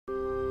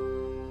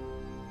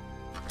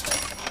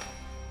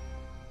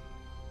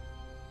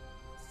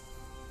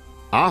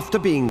After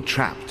being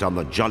trapped on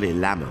the Jolly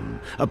Lambham,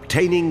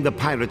 obtaining the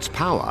pirate's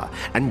power,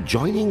 and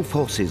joining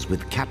forces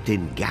with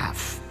Captain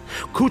Gaff,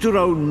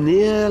 Kutaro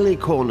nearly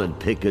cornered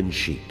Pig and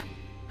Sheep.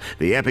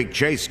 The epic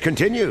chase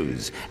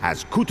continues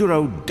as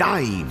Kutaro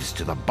dives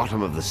to the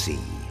bottom of the sea.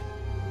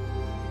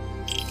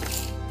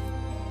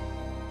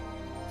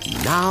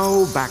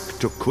 Now back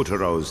to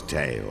Kutaro's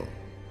tale.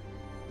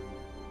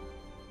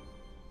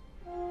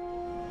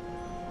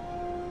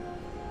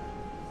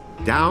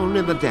 Down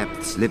in the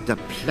depths lived a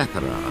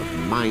plethora of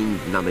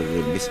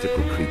mind-numbingly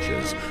mystical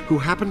creatures who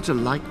happened to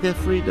like their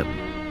freedom.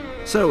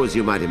 So, as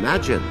you might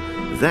imagine,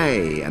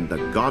 they and the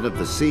god of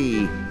the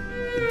sea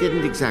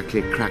didn't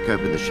exactly crack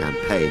open the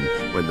champagne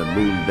when the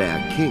Moon Bear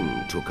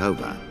King took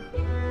over.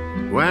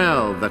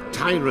 Well, the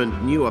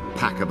tyrant knew a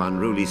pack of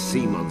unruly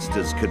sea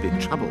monsters could be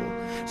trouble,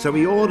 so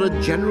he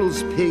ordered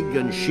Generals Pig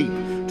and Sheep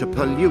to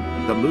pollute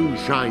the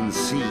moonshine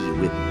sea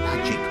with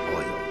magic oil.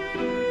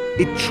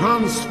 It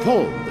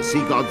transformed the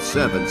sea god's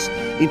servants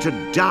into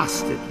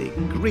dastardly,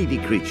 greedy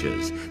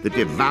creatures that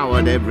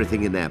devoured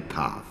everything in their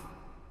path.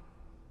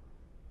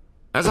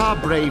 As our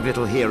brave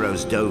little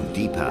heroes dove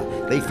deeper,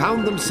 they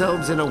found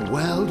themselves in a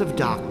world of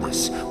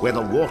darkness, where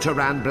the water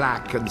ran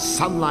black and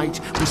sunlight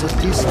was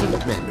a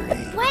distant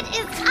memory. What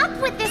is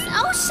up with this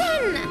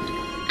ocean?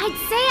 I'd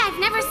say I've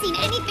never seen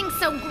anything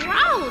so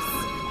gross,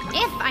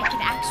 if I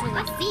could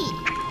actually see.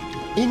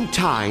 In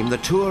time, the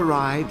two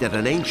arrived at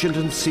an ancient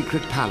and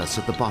secret palace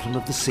at the bottom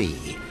of the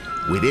sea.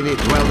 Within it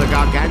dwelled a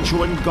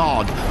gargantuan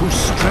god whose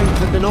strength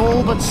had been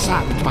all but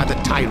sapped by the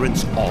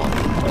tyrant's oil.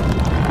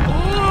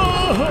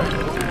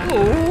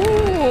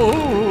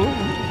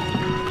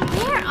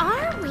 Where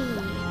are we?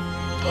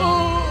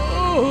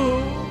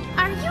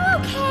 Are you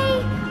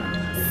okay?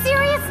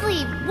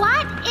 Seriously,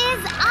 what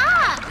is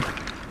up?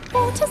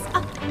 Water's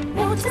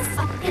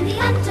up in the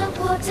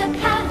underwater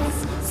palace.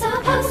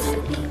 Supposed to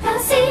be the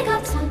sea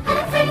god's home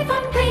and free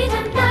from greed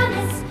and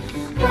malice.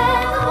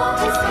 Where the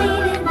water's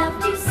clean enough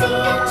to see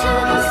into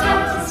the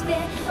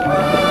stratosphere.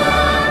 We're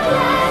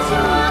glad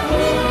you're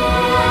here.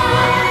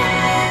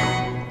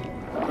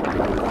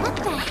 What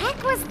the heck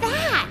was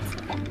that?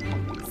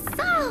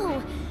 So,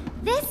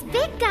 this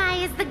big guy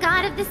is the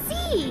god of the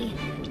sea.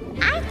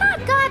 I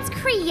thought gods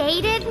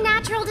created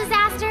natural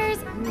disasters,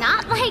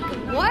 not like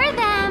wore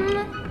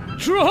them.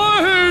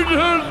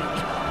 Trident!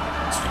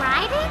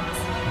 Trident?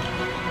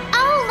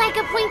 Oh, like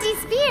a pointy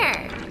spear.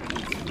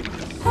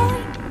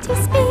 Pointy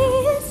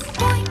spears.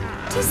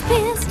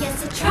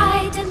 Yes, a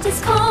trident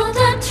is called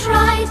a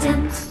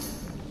trident.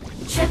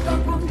 Triple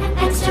wound and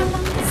extra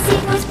long, the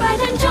sea goes bright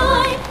and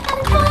joy.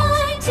 And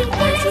pointy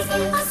ears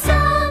are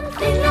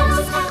something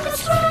else. A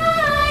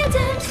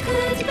trident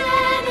could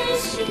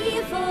banish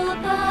evil,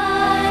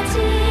 but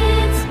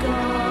it's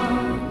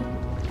gone.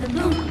 The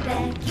Moon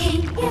Bear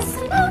King, yes,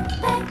 the Moon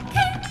Bear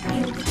King,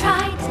 knew the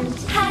trident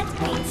had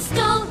been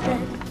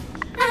stolen,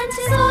 and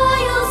his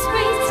oil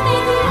springs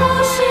made the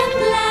ocean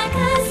black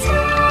as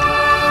tar.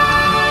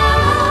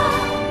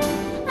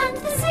 And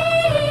the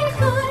sea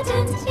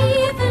couldn't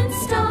even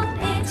stop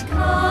it,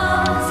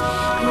 'cause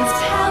his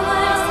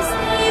powers,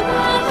 they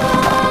were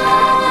gone.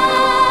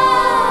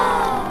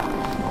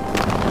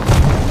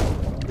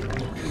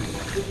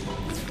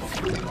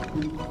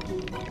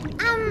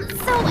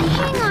 So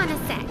hang on a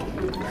sec.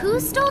 Who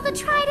stole the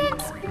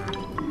trident?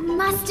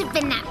 Must have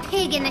been that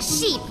pig and the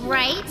sheep,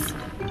 right?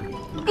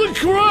 The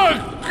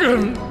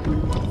Kraken!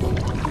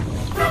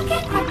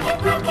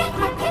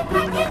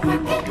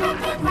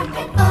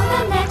 Oh,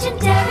 the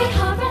legendary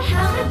horror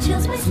hound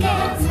chills my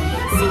scales.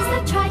 Sees the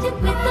trident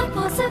with the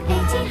force of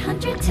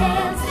 1,800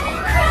 tails.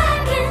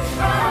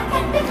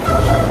 Kraken,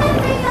 before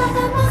every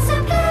other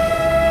monster plays.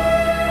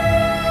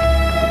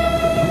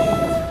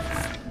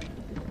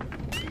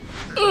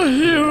 A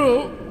hero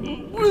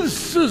with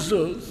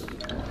scissors.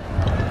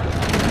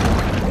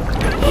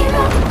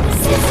 Hero, the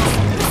scissors,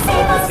 the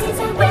saber, he's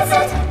a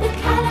wizard, the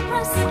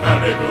calibros, the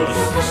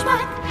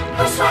bushwhack,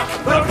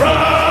 The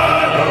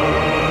Prado!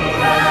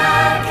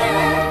 Kraken,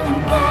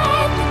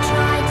 get the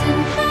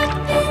trident back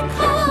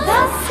because the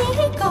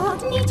sea god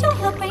needs your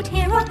help, great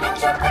hero, and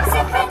your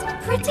pixie friend.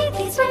 Pretty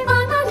please, we're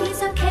on our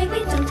knees, okay, we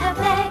don't have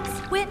legs.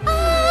 We're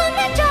on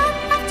the job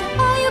after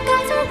all you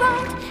guys are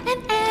wrong. And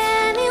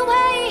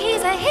anyway,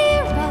 he's a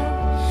hero,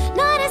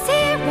 not a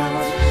zero,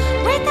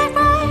 with that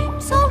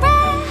rhymes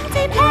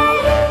already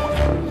played.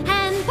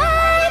 And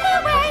by the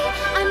way,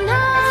 I'm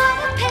not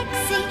a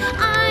pixie,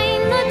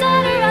 I'm the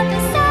daughter of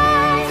the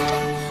sun.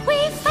 We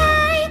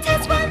fight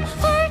as one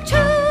for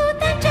truth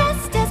and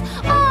justice,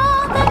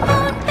 all the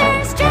Moon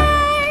Bear's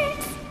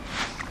jerks.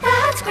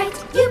 That's great,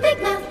 you big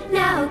mouth,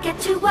 now get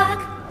to work.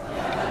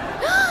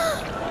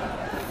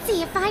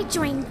 See if I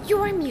join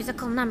your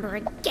musical number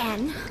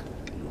again.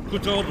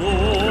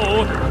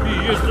 Kutaro, he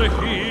is the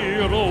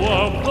hero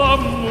of the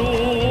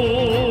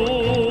moon.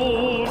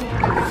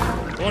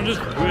 On his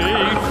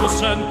way to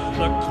send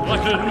the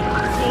Kraken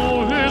to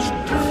his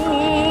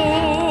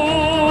doom.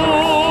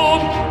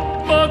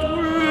 But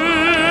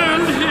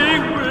will he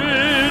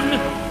win?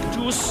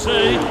 To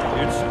say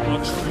it's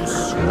much too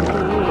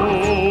soon.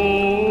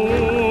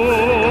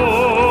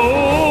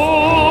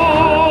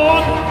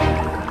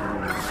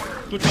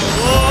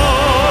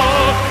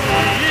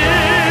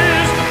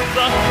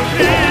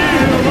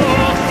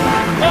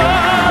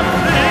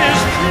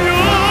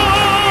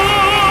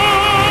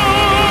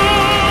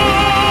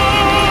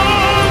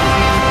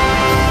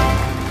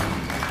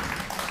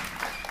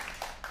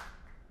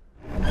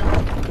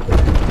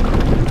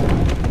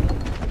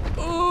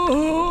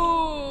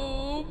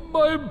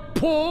 my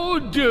poor,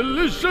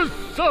 delicious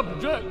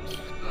subjects.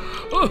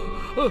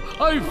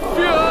 I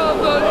fear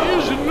there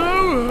is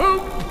no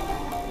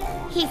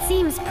hope. He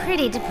seems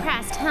pretty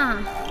depressed,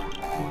 huh?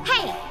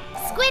 Hey,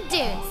 squid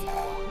dudes,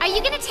 are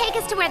you gonna take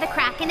us to where the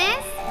Kraken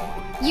is?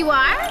 You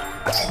are?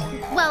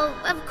 Well,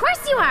 of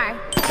course you are.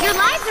 Your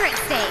lives are at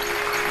stake.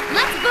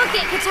 Let's book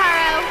it,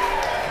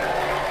 Kutaro.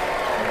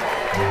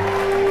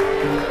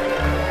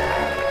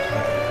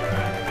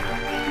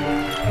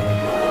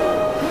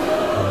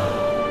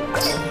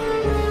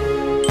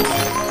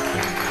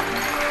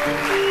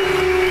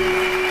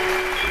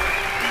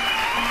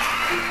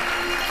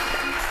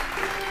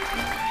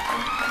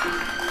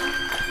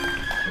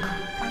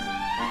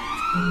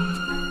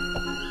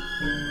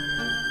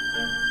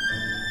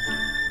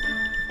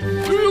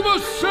 You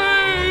must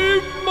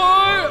save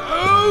my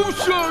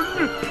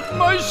ocean,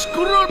 my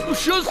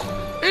scrumptious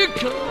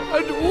Ika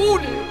and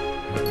Uni,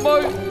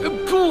 my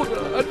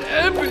Imkura and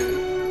Emmy,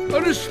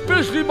 and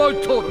especially my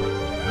Toro.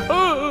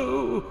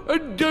 Oh,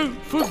 and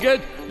don't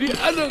forget the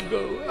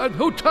Anago and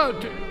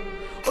Hotate,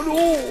 and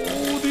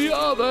all the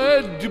other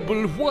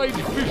edible white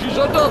fishes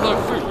and other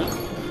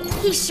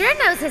fishes. He sure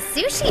knows his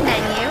sushi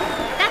menu.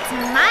 That's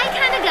my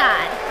kind of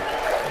god.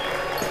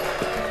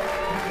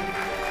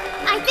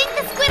 I think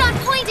the squid on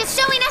point is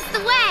showing us the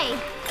way.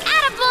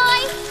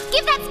 Attaboy!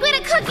 Give that squid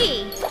a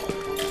cookie.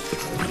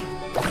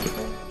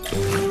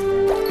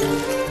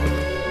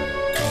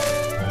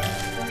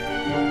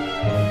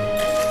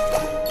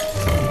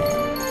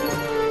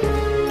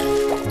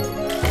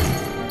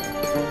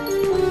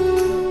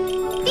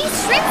 These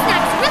shrimp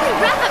snacks really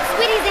rev up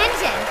Squiddy's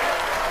engine.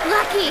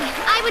 Lucky,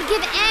 I would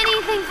give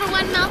anything for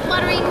one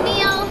mouth-watering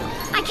meal.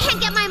 I can't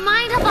get my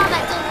mind off all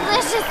that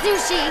delicious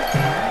sushi.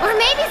 Or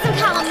maybe some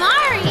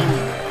calamari.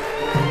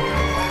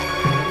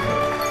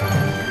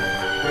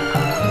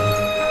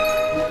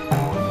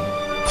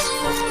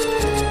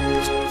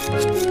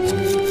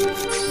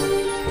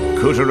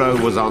 Kutaro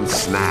was on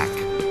track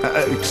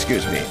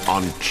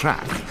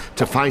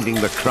to finding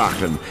the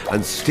Kraken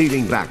and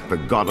stealing back the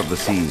god of the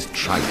sea's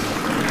trident.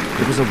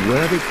 It was a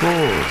worthy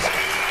cause.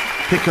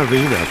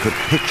 Picarina could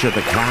picture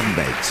the clam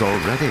bakes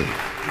already.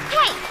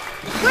 Hey,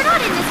 we're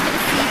not in this for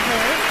the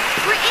seafood.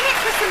 We're in it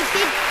for some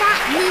big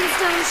fat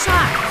moonstone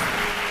sharks.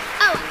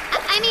 Oh,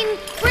 I mean,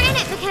 we're in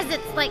it because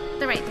it's like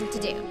the right thing to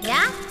do,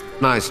 yeah?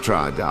 Nice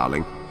try,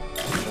 darling.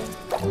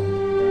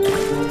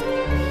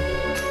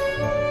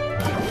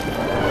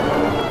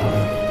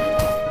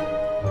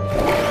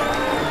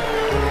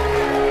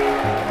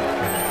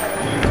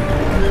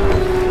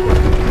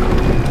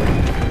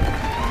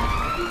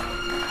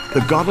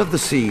 The god of the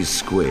sea's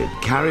squid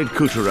carried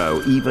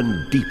Kutaro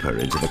even deeper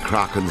into the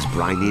Kraken's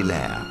briny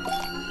lair.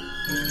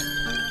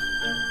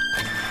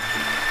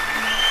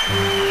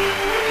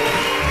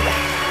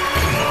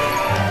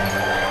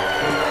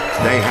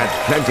 They had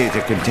plenty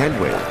to contend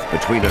with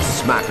between a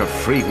smack of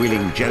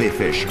freewheeling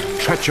jellyfish,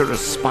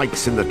 treacherous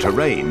spikes in the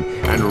terrain,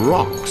 and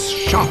rocks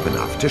sharp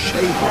enough to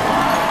shave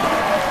with.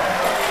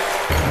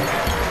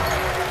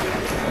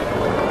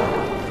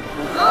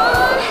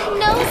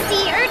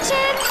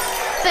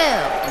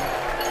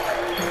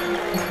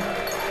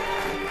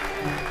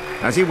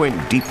 As he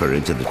went deeper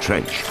into the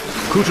trench,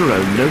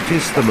 Kutaro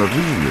noticed the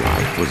marine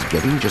life was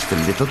getting just a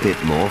little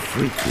bit more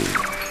freaky.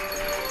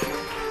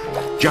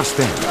 Just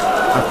then,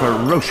 a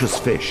ferocious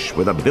fish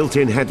with a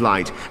built-in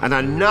headlight and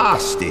a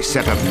nasty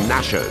set of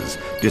gnashers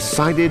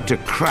decided to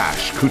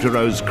crash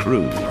Kutaro's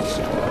cruise.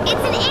 It's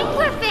an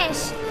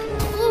anglerfish!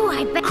 Ooh,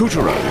 I bet...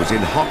 Kutaro was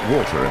in hot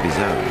water of his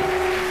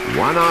own.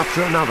 One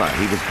after another,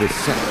 he was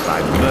beset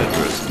by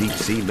murderous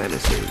deep-sea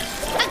menaces.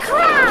 A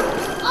crab!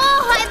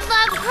 Oh, I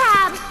love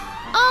crab!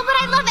 Oh, but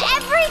I love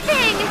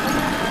everything!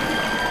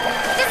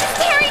 This is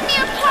tearing me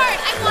apart!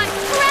 I want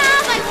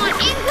crab, I want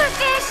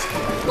anglerfish!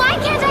 Why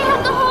can't I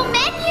have the whole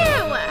menu?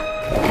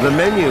 The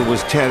menu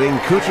was tearing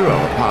Kutaro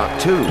apart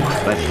too,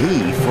 but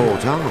he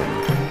fought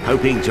on,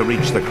 hoping to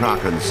reach the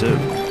Kraken soon.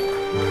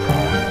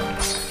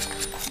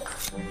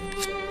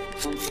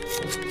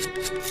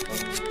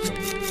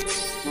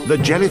 The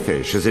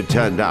jellyfish, as it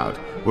turned out,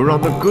 were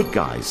on the good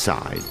guy's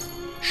side.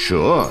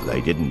 Sure,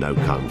 they didn't know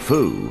Kung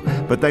Fu,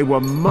 but they were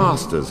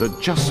masters at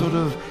just sort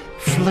of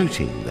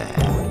floating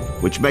there,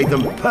 which made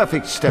them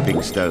perfect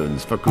stepping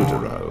stones for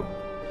Kutaro.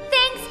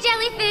 Thanks,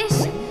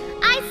 jellyfish!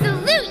 I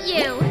salute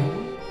you!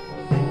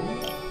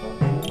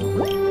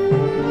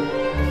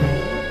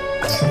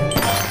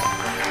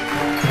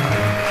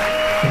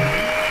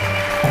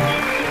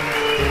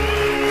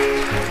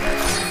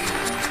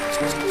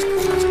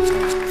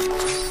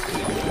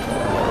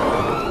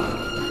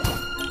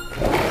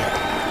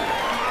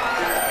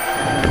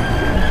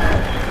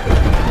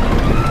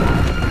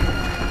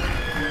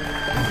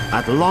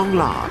 At long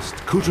last,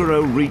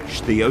 Kutaro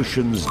reached the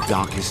ocean's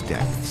darkest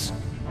depths.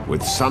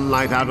 With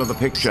sunlight out of the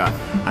picture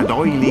and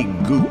oily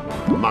goop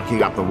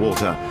mucking up the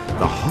water,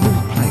 the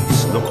whole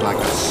place looked like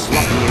a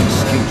sloppy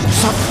excuse.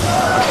 Suddenly,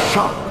 a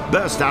shark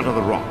burst out of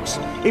the rocks.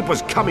 It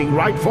was coming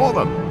right for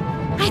them.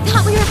 I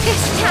thought we were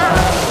fish cow.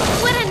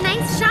 What a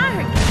nice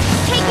shark!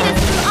 Taking us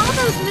through all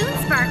those moon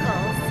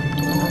sparkles.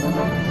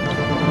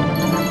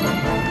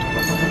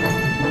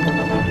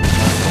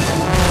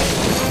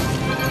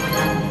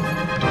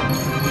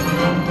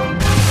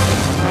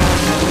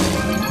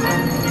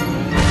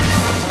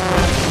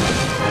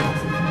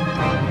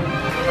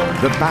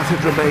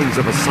 battered remains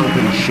of a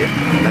sunken ship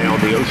lay on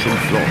the ocean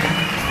floor.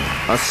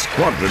 A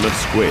squadron of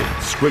squid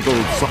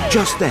squiggled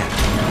just then.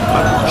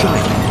 A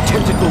giant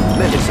tentacled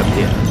menace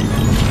appeared.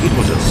 It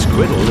was a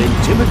squiddle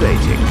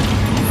intimidating.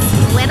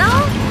 Squiddle?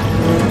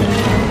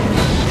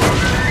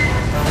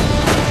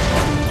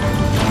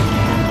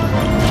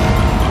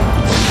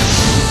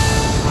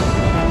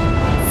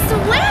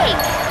 Swig!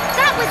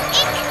 That was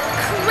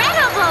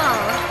incredible!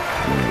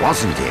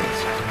 Wasn't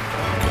it?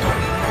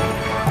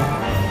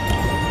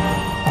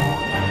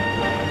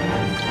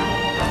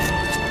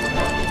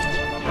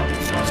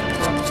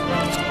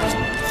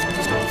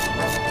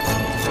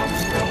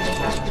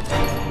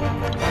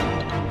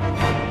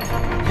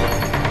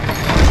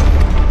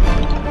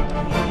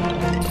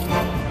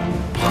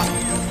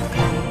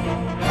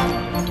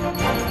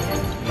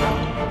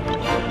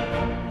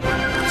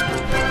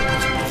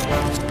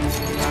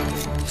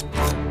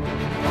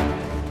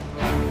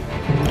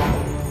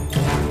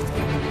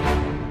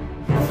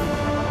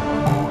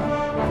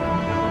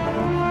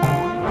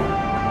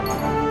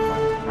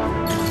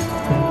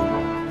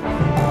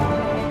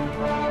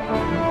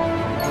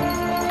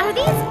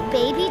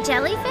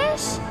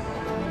 Jellyfish?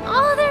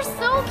 Oh, they're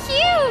so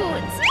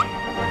cute!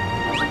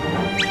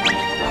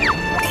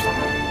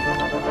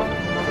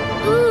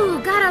 Ooh,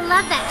 gotta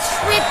love that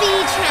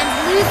trippy,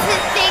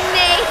 translucent thing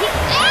they...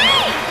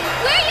 Hey!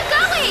 Where are you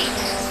going?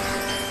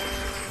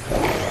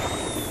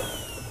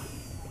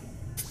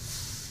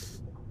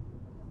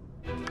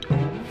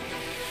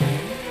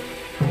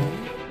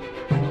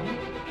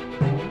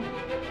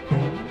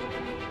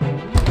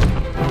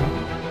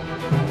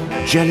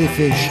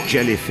 Jellyfish,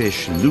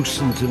 jellyfish,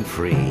 lucent and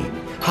free.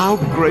 How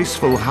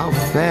graceful, how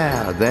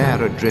fair,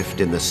 there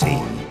adrift in the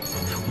sea.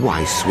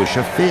 Why swish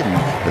a fin?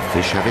 The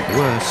fish have it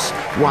worse.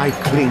 Why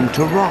cling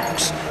to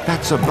rocks?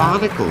 That's a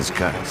barnacle's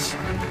curse.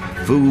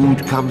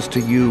 Food comes to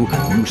you,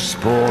 you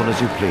spawn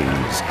as you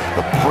please.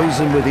 The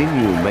poison within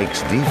you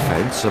makes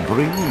defense a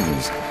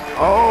breeze.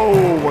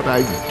 Oh, what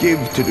I'd give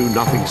to do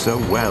nothing so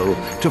well,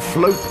 to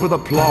float with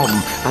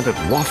aplomb and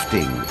at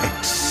wafting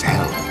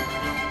excel.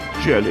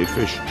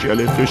 Jellyfish,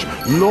 jellyfish,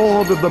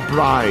 lord of the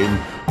brine,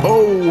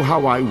 oh,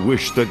 how I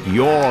wish that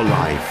your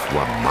life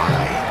were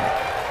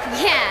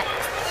mine. Yeah.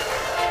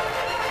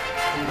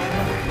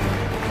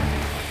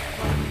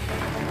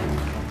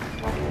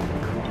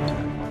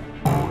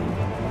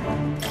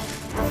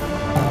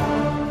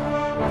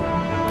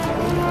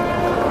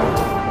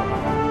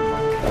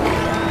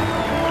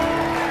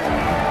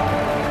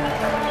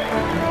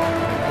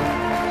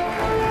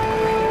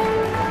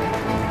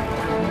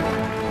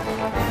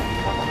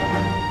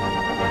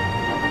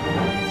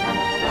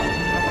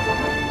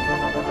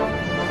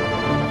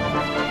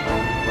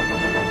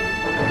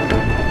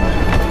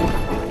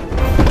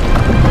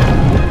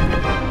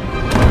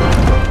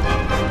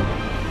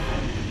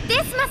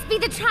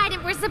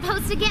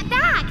 Supposed to get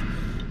back.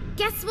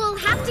 Guess we'll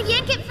have to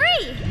yank it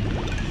free.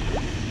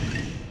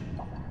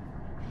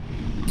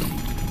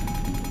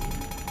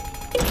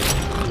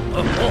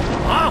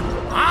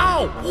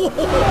 Ow!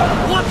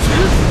 What's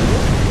this?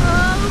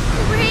 Oh,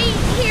 great!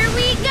 Here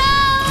we go!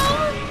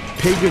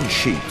 Pig and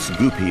Sheep's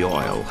goopy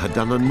oil had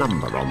done a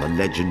number on the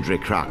legendary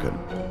Kraken,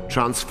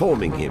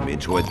 transforming him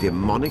into a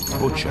demonic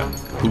butcher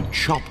who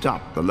chopped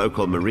up the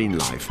local marine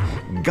life,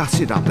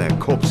 gutted up their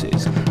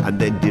corpses, and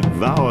then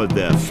devoured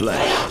their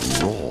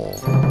flesh raw.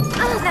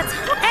 Oh, that's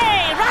hot.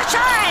 Hey,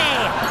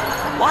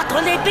 Rashai! What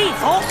will it be,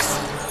 folks?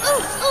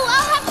 Ooh,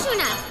 I'll have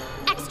tuna.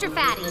 Extra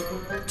fatty.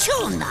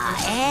 Tuna,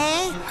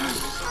 eh?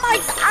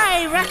 Might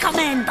I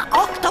recommend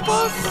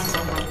octopus?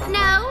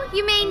 No,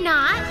 you may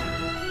not.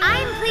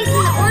 I'm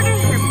placing the order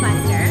here,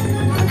 Buster,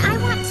 and I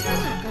want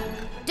tuna.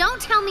 Don't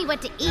tell me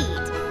what to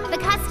eat. The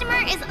customer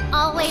is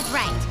always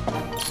right.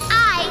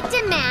 I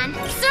demand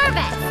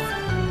service.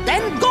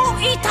 Then go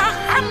eat a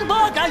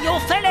hamburger, you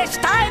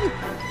Philistine!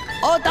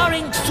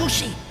 Ordering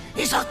sushi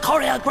is a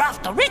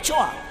choreographed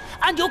ritual,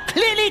 and you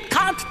clearly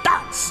can't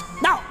dance.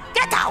 Now,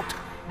 get out!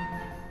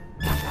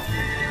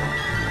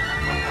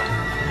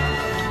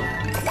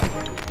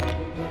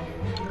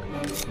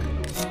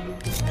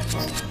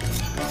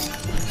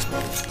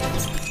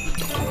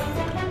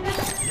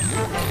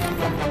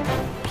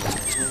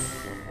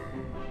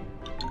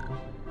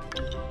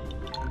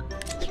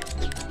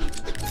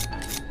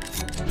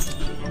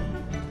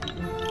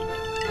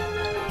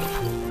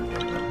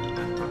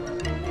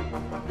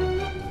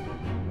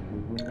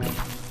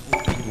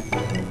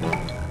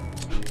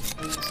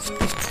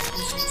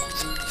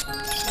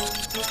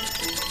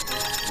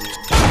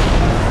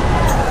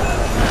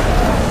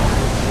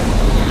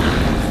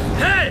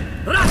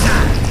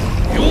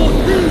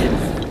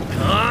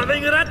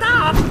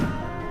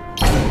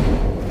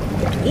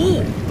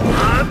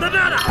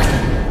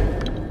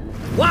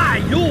 Why,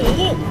 you?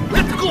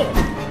 Let's go!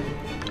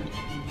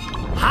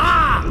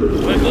 Ha!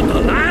 We're going to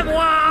land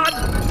one!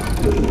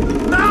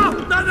 No!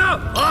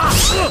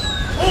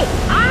 Oh!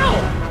 Ow!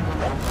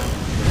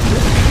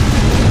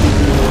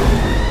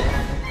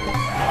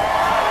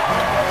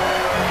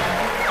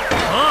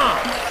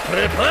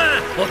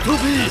 Prepare for to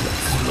be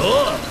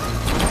slow.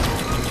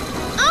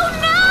 Oh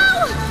no!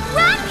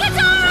 Run,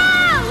 Kutaro!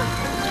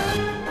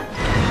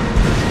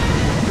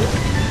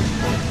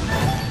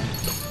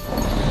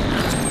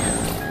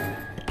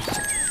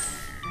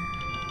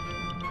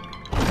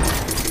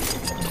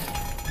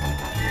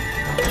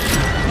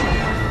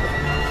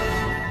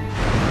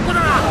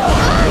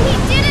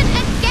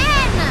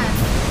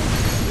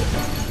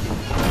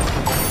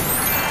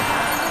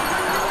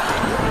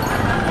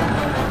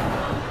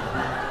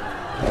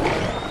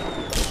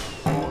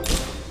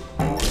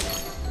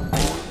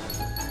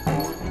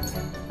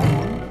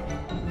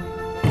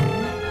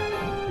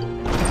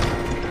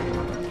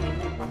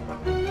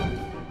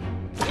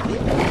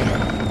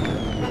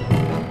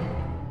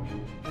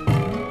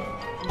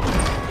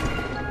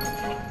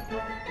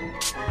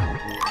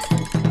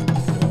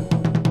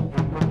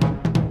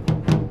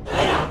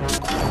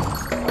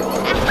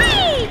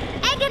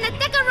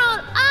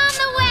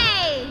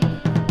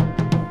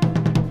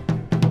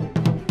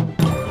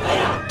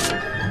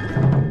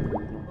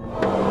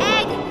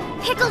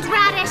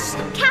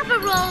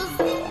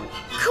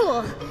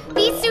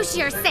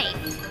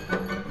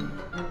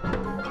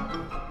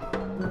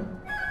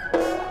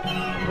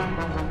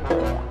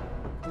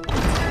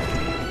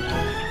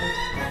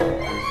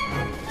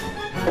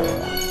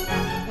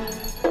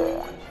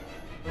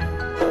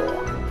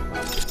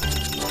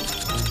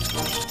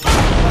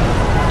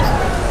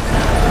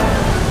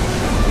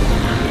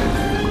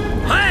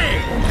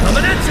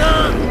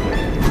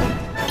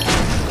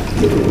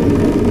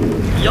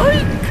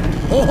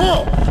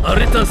 a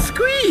little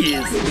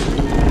squeeze.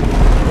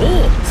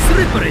 Oh,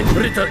 slippery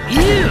little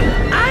eel.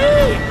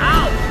 Aye,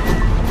 ow.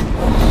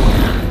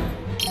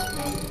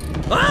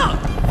 Ah,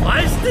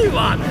 feisty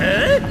one,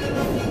 eh?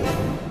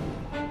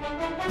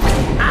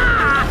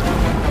 Ah!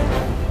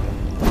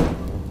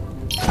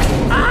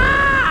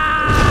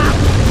 Ah!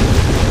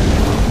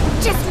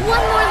 Just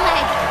one more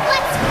leg.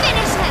 Let's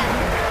finish him.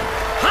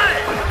 Hi!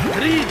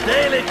 3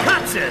 daily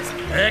catches,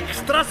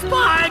 extra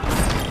spikes.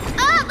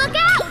 Oh, look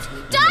out!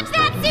 Dodge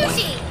that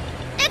sushi!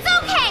 It's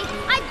okay!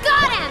 I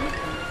got him!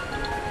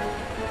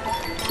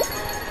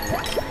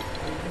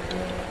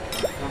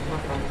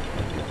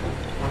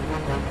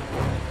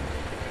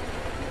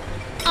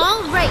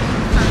 All right,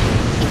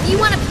 if you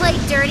want to play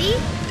dirty,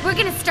 we're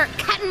gonna start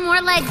cutting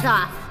more legs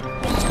off.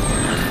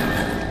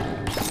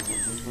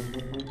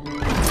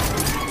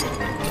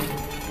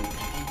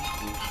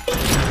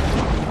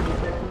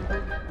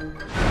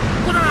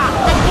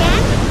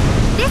 Again?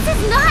 This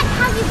is not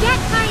how you get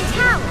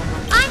clientele.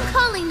 I'm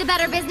calling the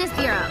Better Business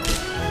Bureau.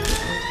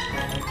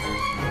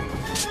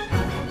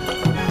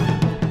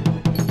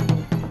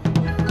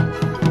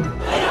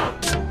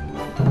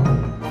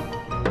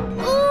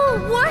 Ooh,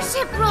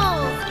 worship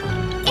rolls!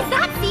 Is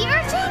that sea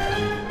urchin?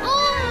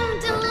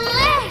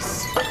 Delish!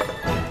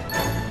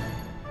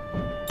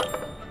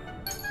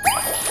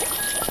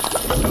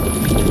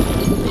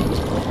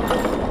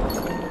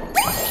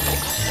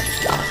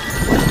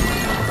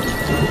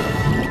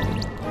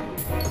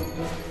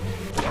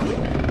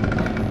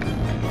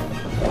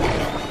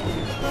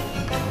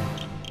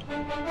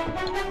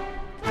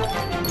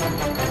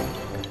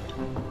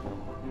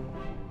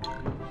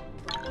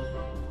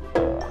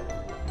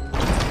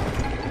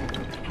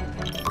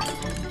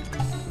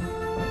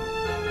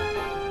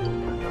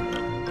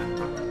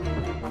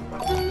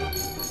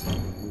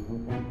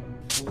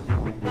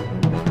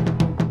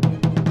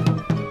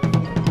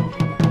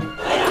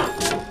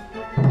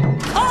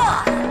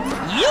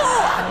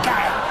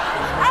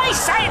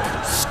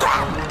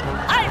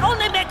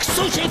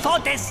 For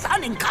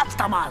discerning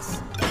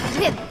customers.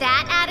 With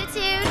that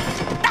attitude?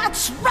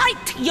 That's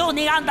right, you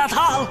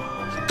Neanderthal.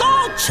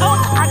 Go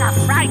choke on a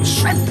fried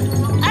shrimp.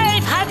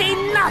 I've had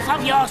enough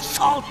of your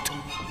salt.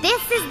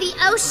 This is the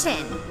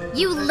ocean.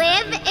 You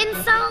live in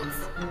salt?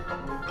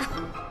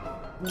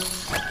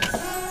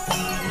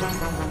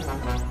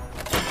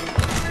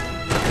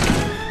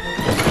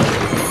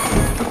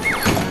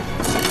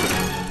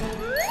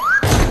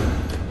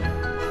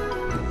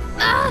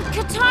 Ugh,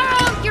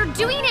 Kutaro, you're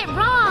doing it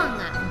wrong.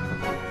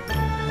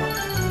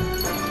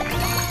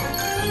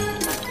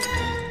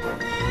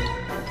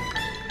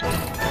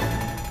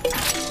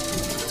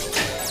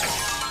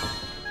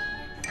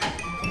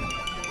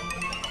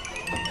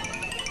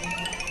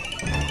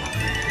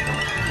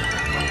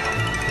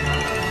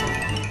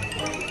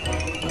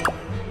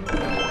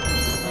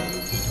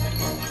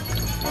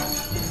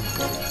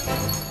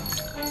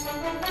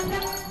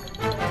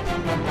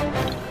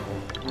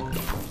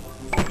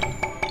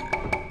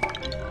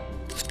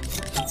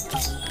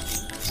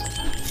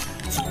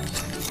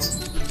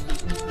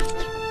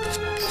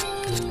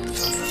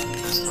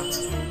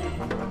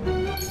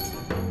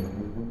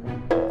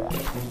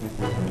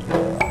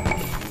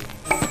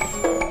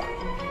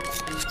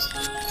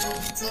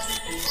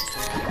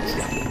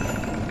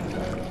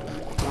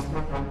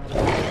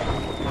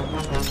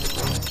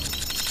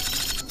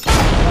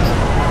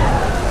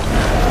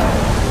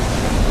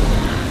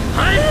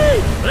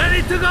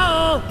 Ready to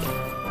go!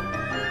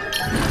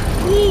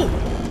 Ooh!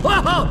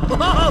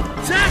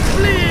 Jack,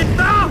 please!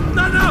 No!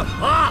 No, no!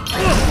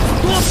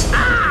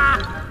 Stop!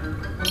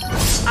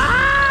 Ah!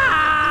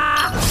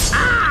 Ah!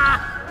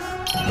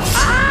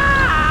 Ah!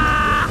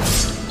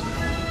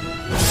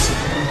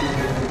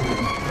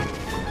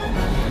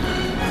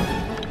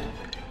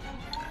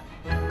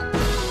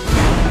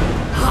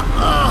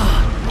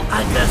 I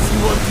guess you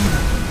want to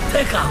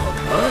take out,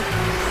 huh?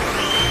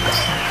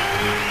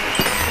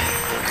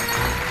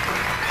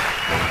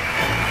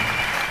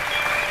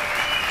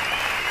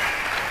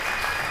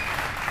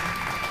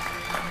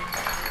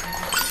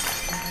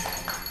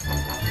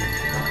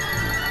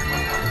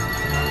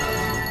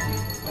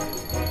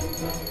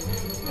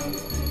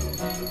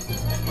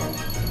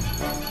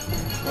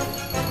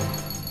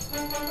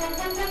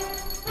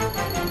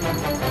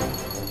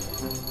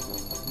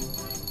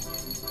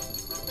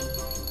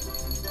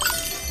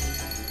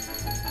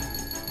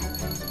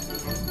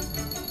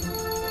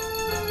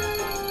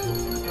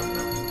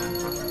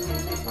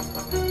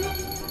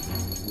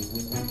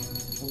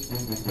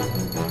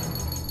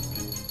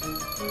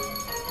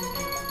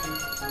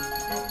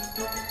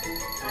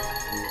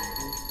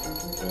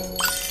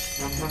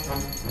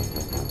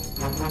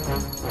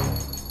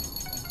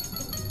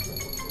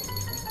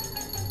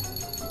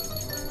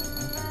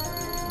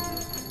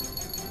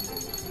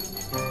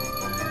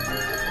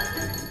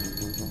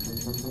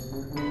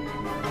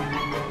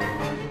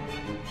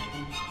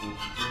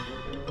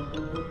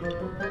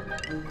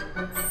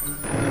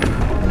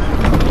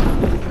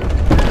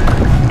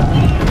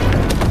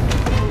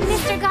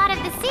 Mr. God of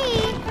the Sea,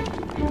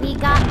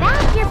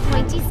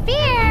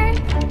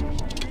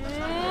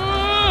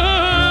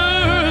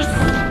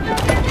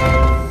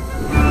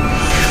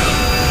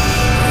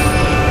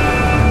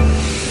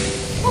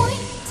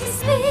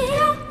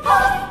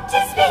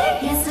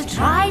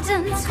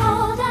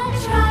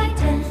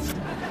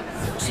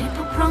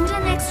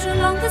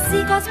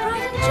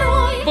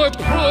 my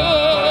pride.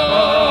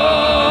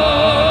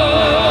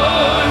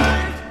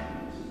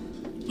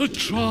 The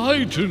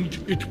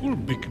trident, it will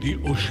make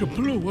the ocean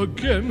blue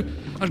again,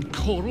 and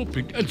coral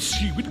pink, and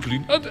seaweed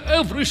green, and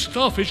every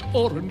starfish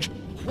orange.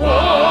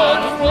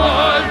 What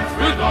rhymes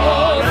with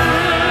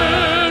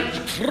orange?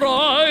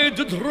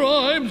 Trident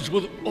rhymes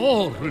with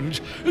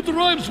orange. It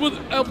rhymes with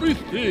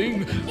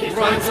everything. It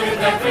rhymes with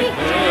everything.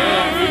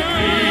 Every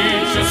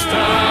creature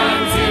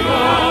stands in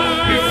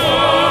awe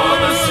before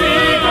the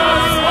sea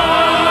goes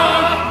on.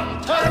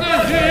 And the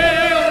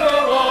hero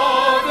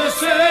of the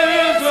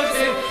sailors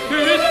is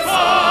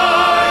finest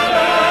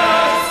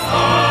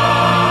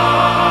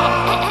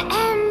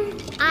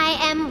I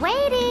am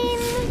waiting.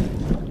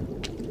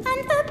 And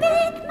the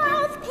big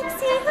mouth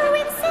pixie who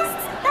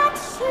insists that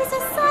she's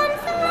a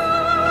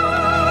sunflower.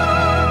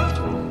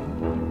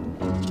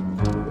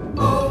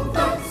 All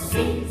the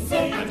seas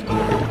and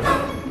all the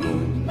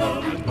moon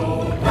and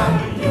all the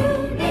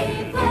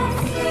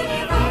universe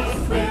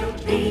will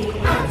be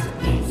at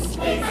peace,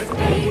 is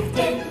bathed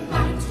in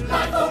light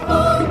like for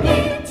all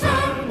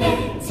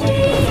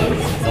eternity.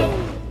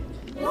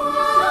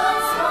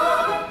 What's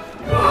more?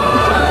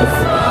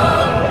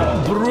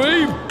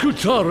 brave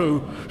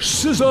Kutaro,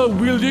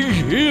 scissor-wielding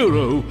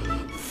hero.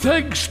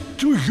 Thanks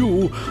to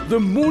you, the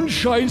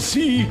Moonshine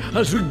Sea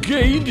has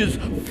regained its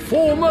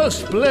former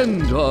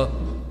splendor.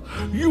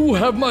 You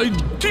have my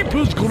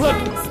deepest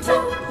gratitude.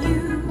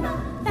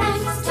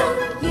 Thanks to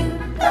you,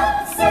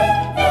 the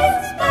sea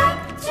is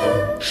back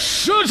to.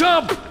 Shut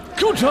up,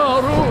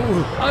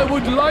 Kutaro! I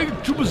would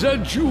like to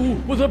present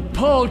you with a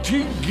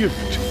parting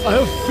gift. I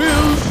have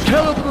filled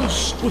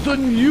Calabrus with a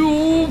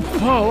new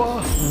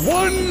power.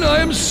 One I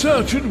am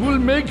certain will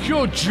make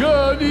your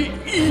journey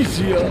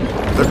easier.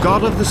 The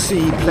god of the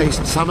sea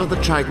placed some of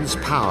the trident's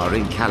power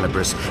in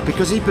Calabrus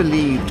because he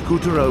believed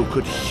Kutaro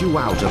could hew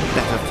out a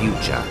better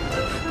future.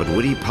 But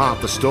would he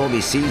part the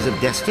stormy seas of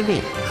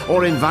destiny,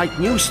 or invite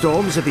new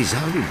storms of his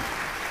own?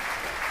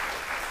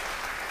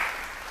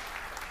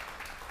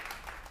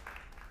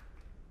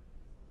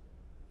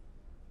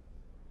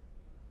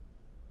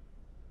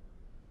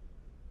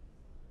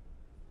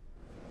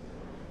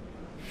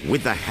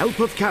 With the help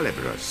of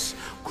Calabrus,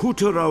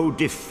 Kutaro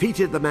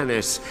defeated the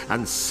menace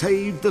and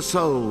saved the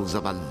souls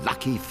of a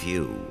lucky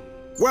few.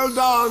 Well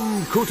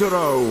done,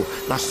 Kutaro!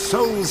 The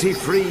souls he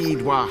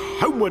freed were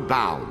homeward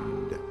bound.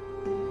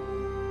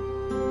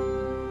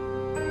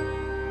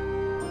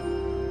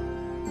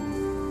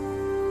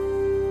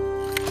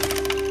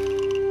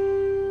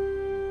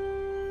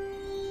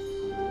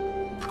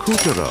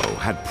 Kutaro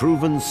had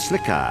proven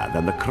slicker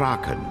than the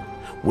Kraken,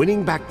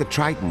 winning back the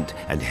trident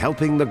and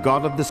helping the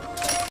god of the...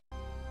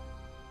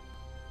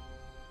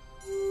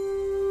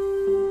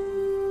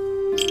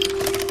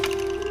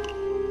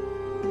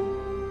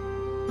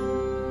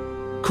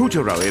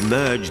 Kutaro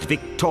emerged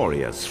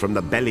victorious from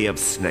the belly of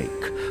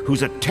Snake,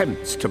 whose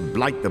attempts to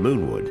blight the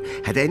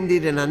Moonwood had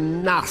ended in a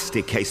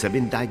nasty case of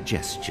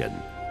indigestion.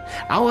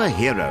 Our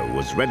hero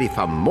was ready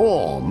for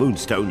more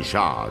Moonstone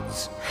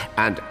shards,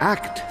 and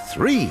Act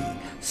 3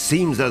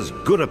 seems as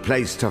good a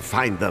place to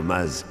find them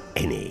as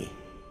any.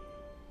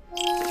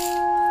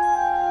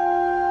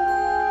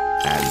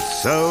 And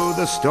so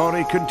the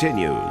story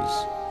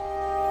continues.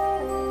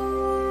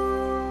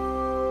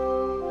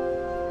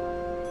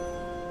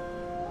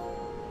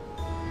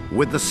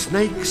 With the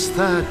snake's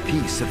third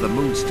piece of the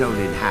Moonstone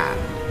in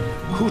hand,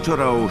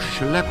 Kutaro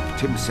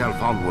schlepped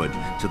himself onward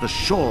to the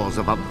shores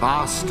of a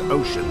vast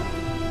ocean,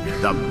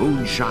 the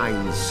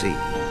Moonshine Sea.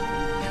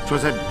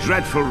 'Twas a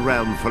dreadful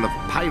realm full of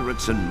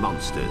pirates and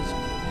monsters,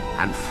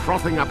 and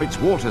frothing up its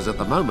waters at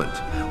the moment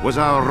was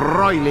a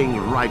roiling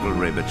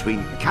rivalry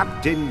between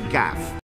Captain Gaff